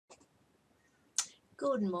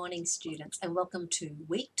Good morning, students, and welcome to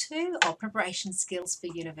week 2 of Preparation Skills for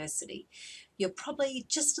University. You're probably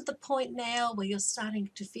just at the point now where you're starting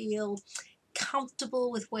to feel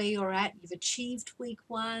comfortable with where you're at. You've achieved week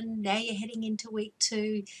 1, now you're heading into week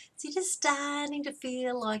 2. So you're just starting to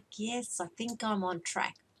feel like, yes, I think I'm on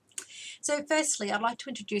track. So firstly, I'd like to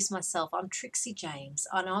introduce myself. I'm Trixie James,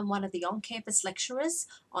 and I'm one of the on-campus lecturers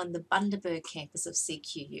on the Bundaberg campus of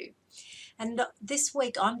CQU. And this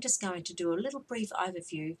week, I'm just going to do a little brief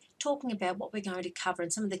overview talking about what we're going to cover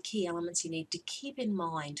and some of the key elements you need to keep in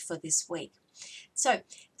mind for this week. So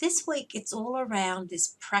this week, it's all around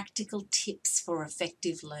this practical tips for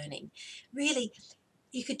effective learning. Really,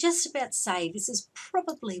 you could just about say this is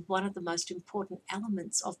probably one of the most important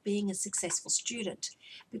elements of being a successful student,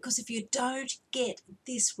 because if you don't get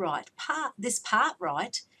this part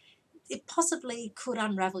right, it possibly could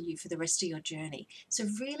unravel you for the rest of your journey. So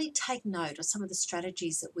really take note of some of the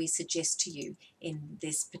strategies that we suggest to you in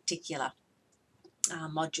this particular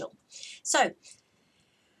module. So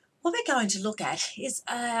what we're going to look at is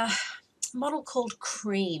a model called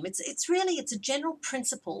CREAM. It's a general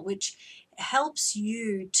principle which helps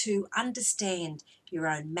you to understand your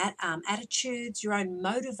own attitudes, your own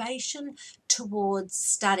motivation towards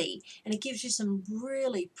study, and it gives you some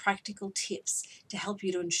really practical tips to help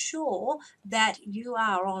you to ensure that you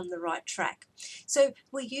are on the right track. So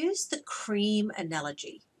we use the CREAM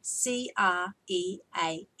analogy, CREAM,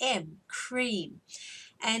 CREAM.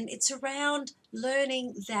 And it's around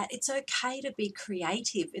learning that it's okay to be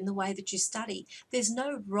creative in the way that you study. There's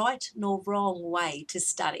no right nor wrong way to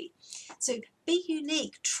study. So be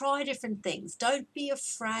unique, try different things. Don't be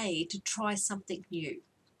afraid to try something new.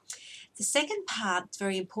 The second part that's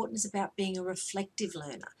very important is about being a reflective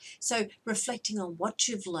learner. So reflecting on what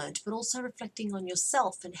you've learned, but also reflecting on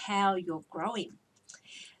yourself and how you're growing.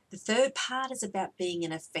 The third part is about being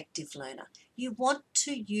an effective learner. You want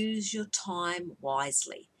to use your time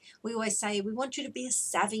wisely. We always say we want you to be a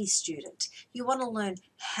savvy student. You want to learn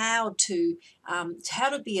how to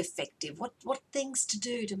be effective, what things to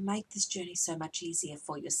do to make this journey so much easier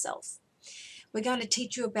for yourself. We're going to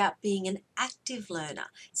teach you about being an active learner.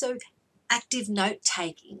 So active note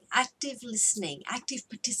taking, active listening, active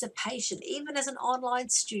participation. Even as an online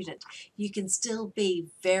student, you can still be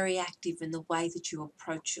very active in the way that you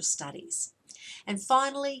approach your studies. And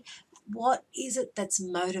finally, what is it that's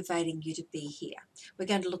motivating you to be here? We're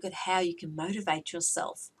going to look at how you can motivate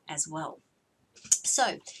yourself as well.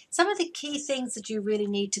 So, some of the key things that you really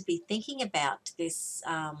need to be thinking about this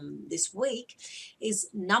week is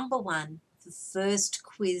number one, the first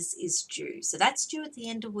quiz is due. So that's due at the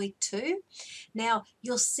end of week 2. Now,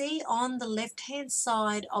 you'll see on the left-hand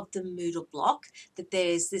side of the Moodle block that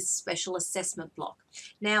there's this special assessment block.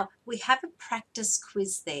 Now, we have a practice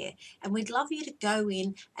quiz there, and we'd love you to go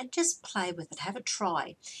in and just play with it, have a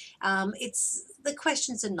try. The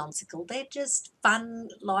questions are nonsensical. They're just fun,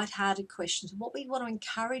 light-hearted questions. What we want to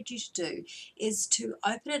encourage you to do is to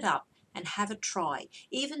open it up and have a try.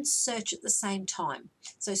 Even search at the same time.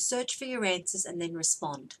 So search for your answers and then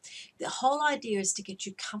respond. The whole idea is to get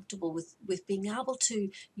you comfortable with being able to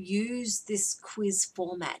use this quiz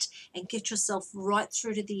format and get yourself right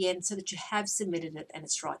through to the end so that you have submitted it and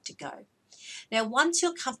it's right to go. Now, once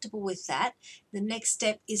you're comfortable with that, the next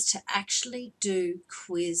step is to actually do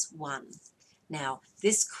quiz 1. Now,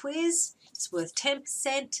 this quiz is worth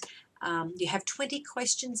 10%. You have 20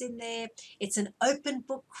 questions in there. It's an open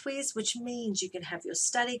book quiz, which means you can have your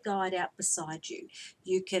study guide out beside you.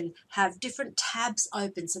 You can have different tabs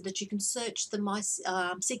open so that you can search the My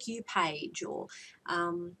CQ page or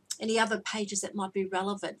any other pages that might be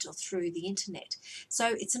relevant or through the internet.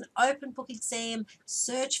 So it's an open book exam.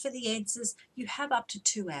 Search for the answers. You have up to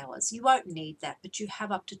 2 hours. You won't need that, but you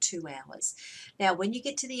have up to 2 hours. Now, when you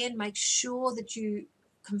get to the end, make sure that you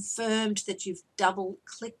confirmed that you've double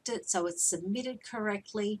clicked it so it's submitted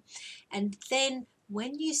correctly, and then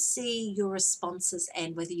when you see your responses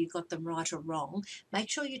and whether you got them right or wrong,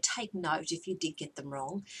 make sure you take note if you did get them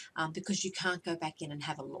wrong, because you can't go back in and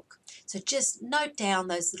have a look. So just note down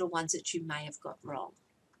those little ones that you may have got wrong.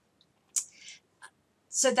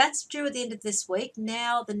 So that's due at the end of this week.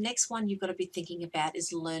 Now, the next one you've got to be thinking about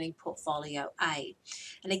is Learning Portfolio A.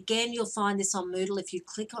 And again, you'll find this on Moodle if you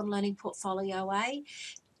click on Learning Portfolio A.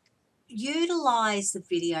 Utilize the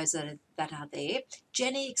videos that are there.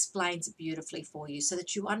 Jenny explains it beautifully for you so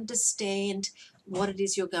that you understand what it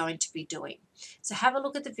is you're going to be doing. So have a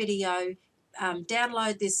look at the video.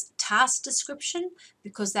 Download this task description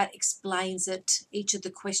because that explains each of the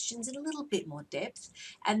questions in a little bit more depth,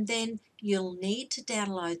 and then you'll need to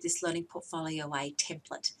download this Learning Portfolio A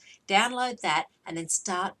template. Download that and then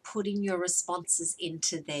start putting your responses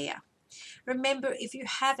into there. Remember, if you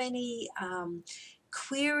have any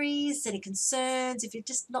queries, any concerns, if you're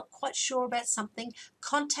just not quite sure about something,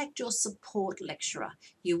 contact your support lecturer.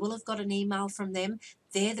 You will have got an email from them.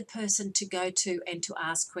 They're the person to go to and to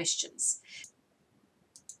ask questions.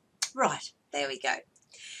 Right, there we go.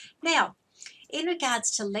 Now, in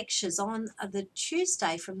regards to lectures, on the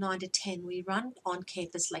Tuesday from 9 to 10, we run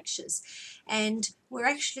on-campus lectures, and we're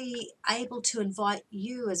actually able to invite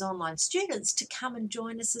you as online students to come and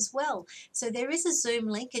join us as well. So there is a Zoom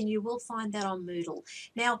link, and you will find that on Moodle.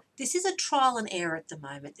 Now, this is a trial and error at the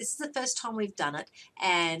moment. This is the first time we've done it,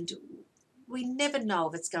 and we never know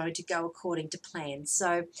if it's going to go according to plan.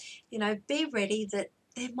 So, be ready that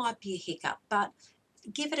there might be a hiccup, but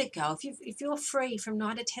give it a go. If you're free from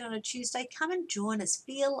 9 to 10 on a Tuesday, come and join us.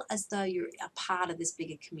 Feel as though you're a part of this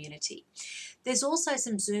bigger community. There's also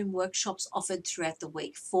some Zoom workshops offered throughout the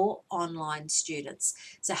week for online students.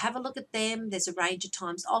 So have a look at them. There's a range of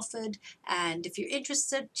times offered, and if you're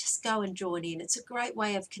interested, just go and join in. It's a great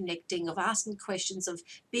way of connecting, of asking questions, of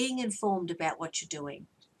being informed about what you're doing.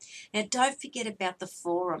 Now, don't forget about the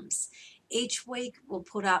forums. Each week we'll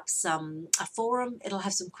put up a forum. It'll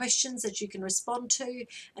have some questions that you can respond to.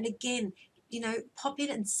 And again, pop in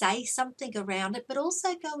and say something around it, but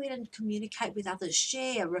also go in and communicate with others,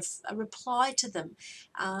 share, reply to them,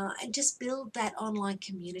 and just build that online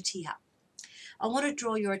community up. I want to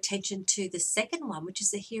draw your attention to the second one, which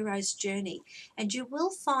is the hero's journey. And you will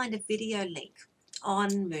find a video link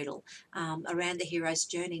on Moodle around the hero's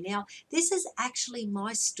journey. Now, this is actually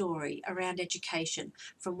my story around education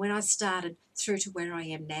from when I started through to where I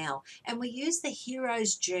am now. And we use the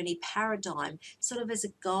hero's journey paradigm sort of as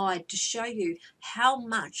a guide to show you how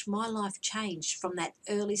much my life changed from that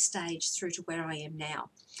early stage through to where I am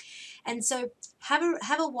now. And so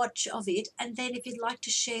have a watch of it, and then if you'd like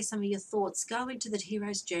to share some of your thoughts, go into the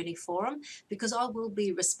Hero's Journey forum, because I will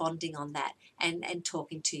be responding on that and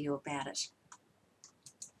talking to you about it.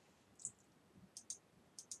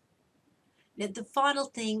 Now, the final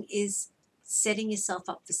thing is setting yourself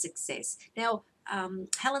up for success. Now,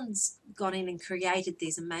 Helen's gone in and created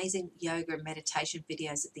these amazing yoga and meditation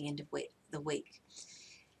videos at the end of the week.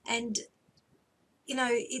 And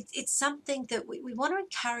it's something that we want to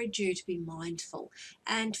encourage you to be mindful.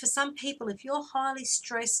 And for some people, if you're highly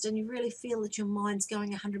stressed and you really feel that your mind's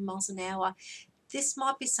going 100 miles an hour, this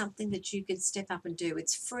might be something that you could step up and do.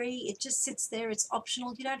 It's free. It just sits there. It's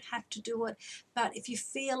optional. You don't have to do it. But if you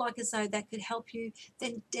feel like as though that could help you,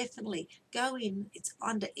 then definitely go in. It's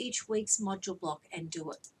under each week's module block and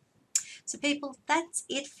do it. So people, that's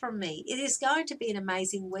it from me. It is going to be an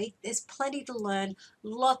amazing week. There's plenty to learn,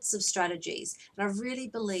 lots of strategies. And I really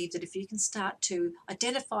believe that if you can start to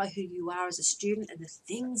identify who you are as a student and the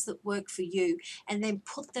things that work for you, and then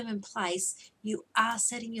put them in place, you are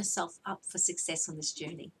setting yourself up for success on this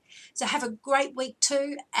journey. So have a great week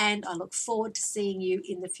too, and I look forward to seeing you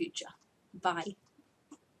in the future. Bye.